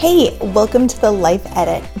Hey, welcome to the Life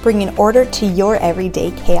Edit, bringing order to your everyday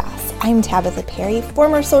chaos. I'm Tabitha Perry,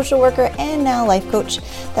 former social worker and now life coach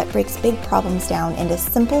that breaks big problems down into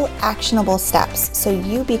simple, actionable steps so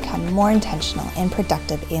you become more intentional and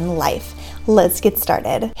productive in life. Let's get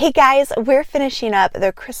started. Hey guys, we're finishing up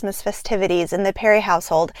the Christmas festivities in the Perry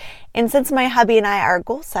household, and since my hubby and I are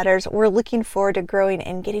goal setters, we're looking forward to growing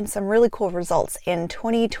and getting some really cool results in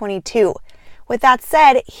 2022. With that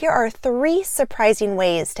said, here are 3 surprising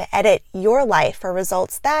ways to edit your life for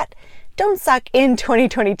results that don't suck in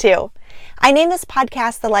 2022. I named this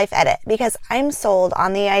podcast The Life Edit because I'm sold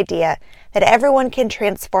on the idea that everyone can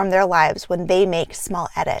transform their lives when they make small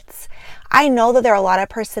edits. I know that there are a lot of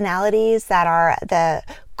personalities that are the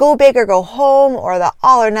go big or go home or the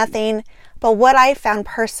all or nothing, but what I found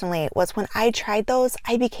personally was when I tried those,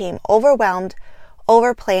 I became overwhelmed,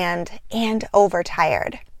 overplanned, and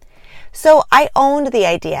overtired. So I owned the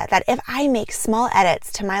idea that if I make small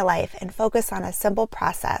edits to my life and focus on a simple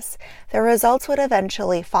process, the results would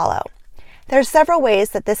eventually follow. There are several ways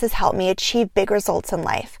that this has helped me achieve big results in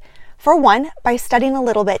life. For one, by studying a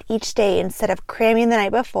little bit each day instead of cramming the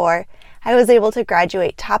night before, I was able to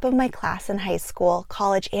graduate top of my class in high school,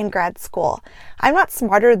 college, and grad school. I'm not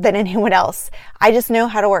smarter than anyone else. I just know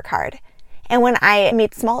how to work hard. And when I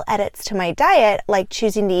made small edits to my diet, like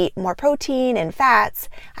choosing to eat more protein and fats,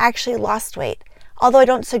 I actually lost weight. Although I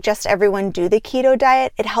don't suggest everyone do the keto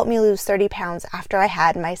diet, it helped me lose 30 pounds after I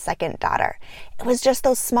had my second daughter. It was just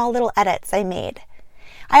those small little edits I made.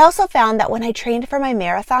 I also found that when I trained for my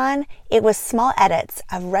marathon, it was small edits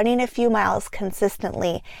of running a few miles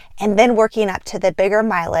consistently and then working up to the bigger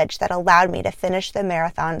mileage that allowed me to finish the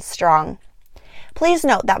marathon strong. Please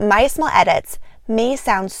note that my small edits may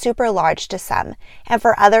sound super large to some, and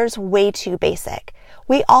for others, way too basic.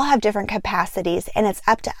 We all have different capacities, and it's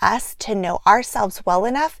up to us to know ourselves well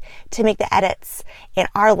enough to make the edits in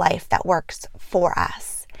our life that works for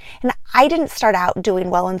us. And I didn't start out doing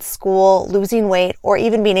well in school, losing weight, or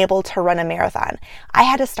even being able to run a marathon. I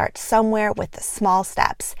had to start somewhere with the small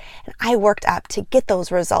steps, and I worked up to get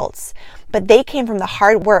those results. But they came from the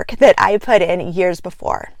hard work that I put in years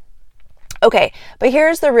before. Okay, but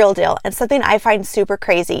here's the real deal, and something I find super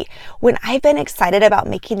crazy. When I've been excited about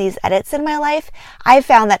making these edits in my life, I've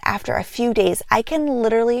found that after a few days, I can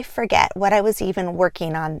literally forget what I was even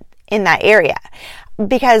working on in that area.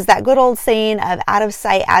 Because that good old saying of out of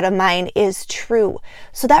sight, out of mind is true.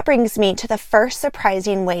 So that brings me to the first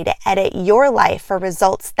surprising way to edit your life for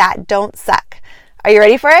results that don't suck. Are you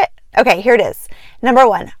ready for it? Okay, here it is. Number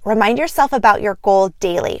 1, remind yourself about your goal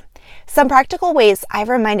daily. Some practical ways I've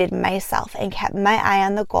reminded myself and kept my eye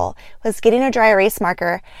on the goal was getting a dry erase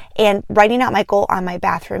marker and writing out my goal on my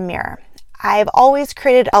bathroom mirror. I've always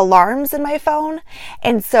created alarms in my phone,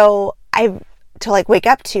 and so to wake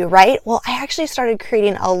up to, right? Well, I actually started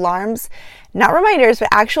creating alarms, not reminders, but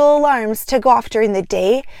actual alarms to go off during the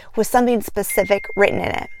day with something specific written in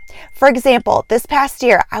it. For example, this past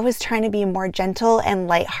year, I was trying to be more gentle and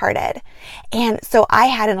lighthearted. And so I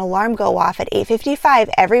had an alarm go off at 8:55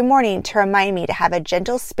 every morning to remind me to have a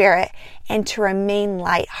gentle spirit and to remain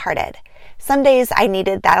lighthearted. Some days I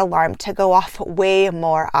needed that alarm to go off way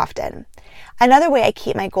more often. Another way I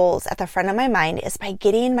keep my goals at the front of my mind is by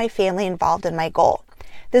getting my family involved in my goal.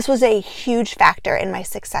 This was a huge factor in my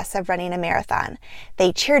success of running a marathon.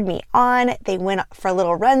 They cheered me on, they went for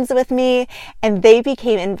little runs with me, and they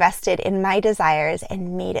became invested in my desires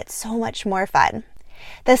and made it so much more fun.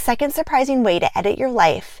 The second surprising way to edit your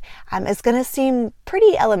life is going to seem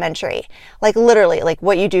pretty elementary, literally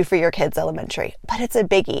what you do for your kids elementary, but it's a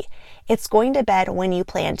biggie. It's going to bed when you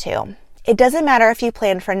plan to. It doesn't matter if you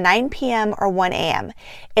plan for 9 p.m. or 1 a.m.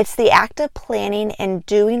 It's the act of planning and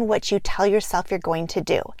doing what you tell yourself you're going to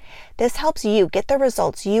do. This helps you get the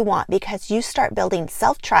results you want because you start building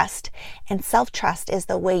self-trust, and self-trust is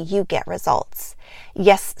the way you get results.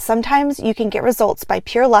 Yes, sometimes you can get results by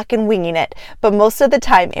pure luck and winging it, but most of the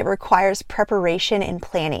time it requires preparation and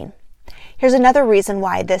planning. Here's another reason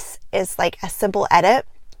why this is a simple edit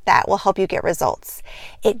that will help you get results.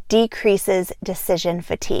 It decreases decision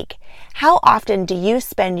fatigue. How often do you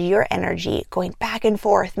spend your energy going back and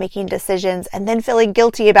forth making decisions and then feeling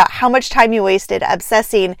guilty about how much time you wasted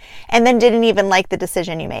obsessing and then didn't even like the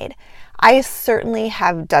decision you made? I certainly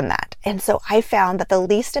have done that. And so I found that the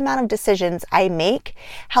least amount of decisions I make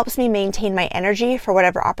helps me maintain my energy for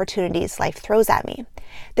whatever opportunities life throws at me.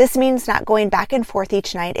 This means not going back and forth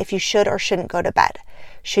each night if you should or shouldn't go to bed.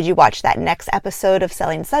 Should you watch that next episode of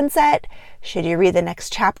Selling Sunset? Should you read the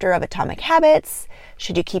next chapter of Atomic Habits?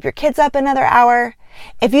 Should you keep your kids up another hour?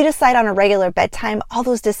 If you decide on a regular bedtime, all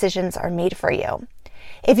those decisions are made for you.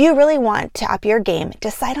 If you really want to up your game,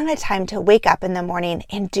 decide on a time to wake up in the morning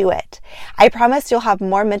and do it. I promise you'll have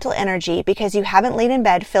more mental energy because you haven't laid in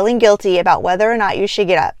bed feeling guilty about whether or not you should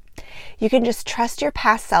get up. You can just trust your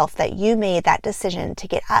past self that you made that decision to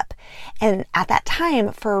get up and at that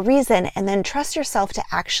time for a reason, and then trust yourself to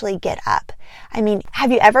actually get up. I mean,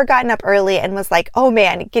 have you ever gotten up early and was like, oh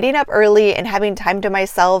man, getting up early and having time to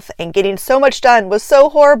myself and getting so much done was so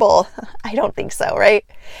horrible? I don't think so, right?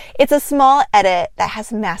 It's a small edit that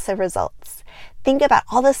has massive results. Think about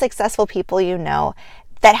all the successful people you know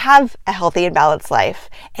that have a healthy and balanced life.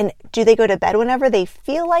 And do they go to bed whenever they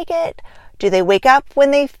feel like it? Do they wake up when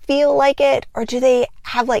they feel like it? Or do they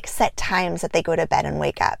have like set times that they go to bed and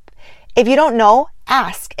wake up? If you don't know,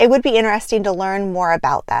 ask. It would be interesting to learn more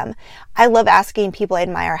about them. I love asking people I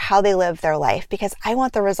admire how they live their life because I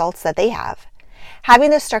want the results that they have. Having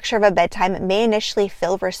the structure of a bedtime may initially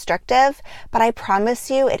feel restrictive, but I promise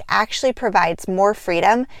you it actually provides more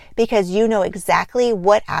freedom because you know exactly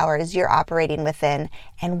what hours you're operating within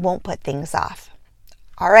and won't put things off.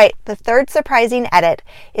 All right, the third surprising edit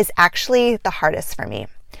is actually the hardest for me.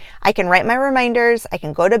 I can write my reminders, I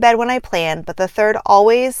can go to bed when I plan, but the third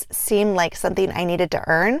always seemed like something I needed to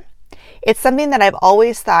earn. It's something that I've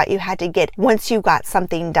always thought you had to get once you got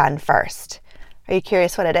something done first. Are you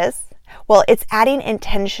curious what it is? Well, it's adding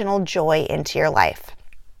intentional joy into your life.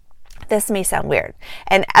 This may sound weird.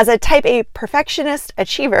 And as a type A perfectionist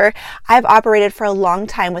achiever, I've operated for a long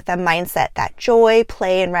time with a mindset that joy,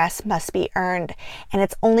 play, and rest must be earned. And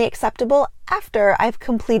it's only acceptable after I've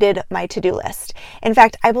completed my to-do list. In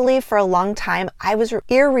fact, I believe for a long time I was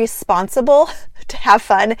irresponsible to have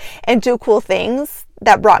fun and do cool things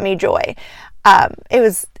that brought me joy.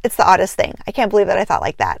 It's the oddest thing. I can't believe that I thought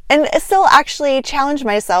like that. And I still actually challenge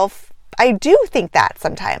myself. I do think that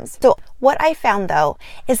sometimes. So what I found though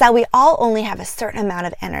is that we all only have a certain amount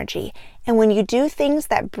of energy. And when you do things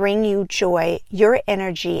that bring you joy, your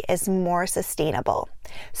energy is more sustainable.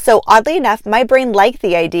 So oddly enough, my brain liked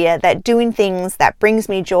the idea that doing things that brings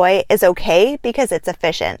me joy is okay because it's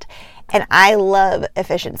efficient. And I love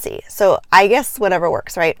efficiency. So I guess whatever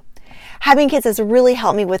works, right? Having kids has really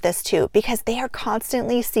helped me with this too because they are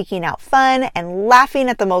constantly seeking out fun and laughing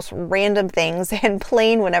at the most random things and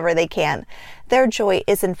playing whenever they can. Their joy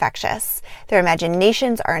is infectious. Their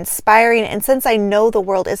imaginations are inspiring, and since I know the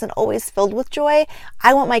world isn't always filled with joy,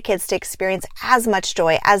 I want my kids to experience as much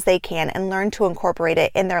joy as they can and learn to incorporate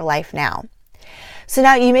it in their life now. So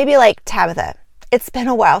now you may be like, Tabitha, it's been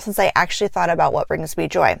a while since I actually thought about what brings me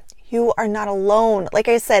joy. You are not alone. Like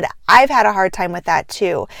I said, I've had a hard time with that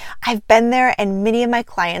too. I've been there and many of my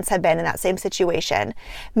clients have been in that same situation.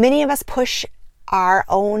 Many of us push our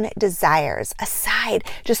own desires aside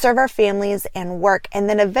to serve our families and work, and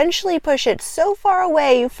then eventually push it so far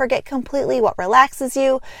away you forget completely what relaxes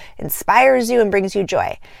you, inspires you, and brings you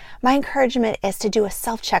joy. My encouragement is to do a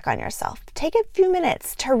self-check on yourself. Take a few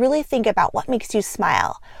minutes to really think about what makes you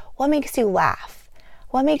smile, what makes you laugh,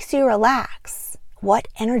 what makes you relax. What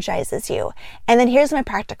energizes you? And then here's my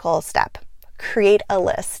practical step. Create a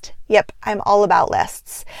list. Yep, I'm all about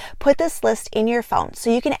lists. Put this list in your phone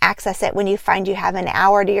so you can access it when you find you have an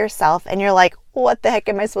hour to yourself and you're like, what the heck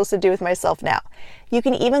am I supposed to do with myself now? You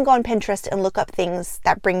can even go on Pinterest and look up things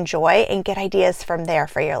that bring joy and get ideas from there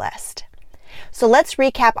for your list. So let's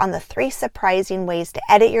recap on the 3 surprising ways to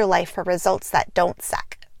edit your life for results that don't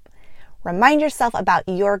suck. Remind yourself about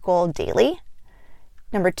your goal daily.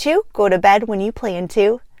 Number 2, go to bed when you plan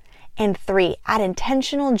to. And 3, add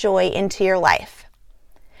intentional joy into your life.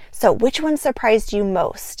 So which one surprised you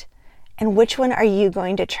most? And which one are you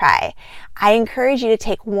going to try? I encourage you to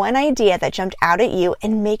take one idea that jumped out at you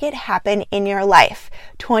and make it happen in your life.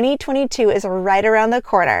 2022 is right around the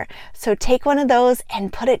corner. So take one of those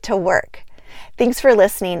and put it to work. Thanks for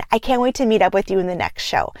listening. I can't wait to meet up with you in the next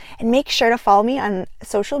show. And make sure to follow me on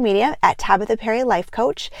social media at Tabitha Perry Life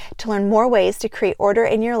Coach to learn more ways to create order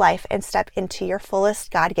in your life and step into your fullest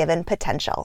God-given potential.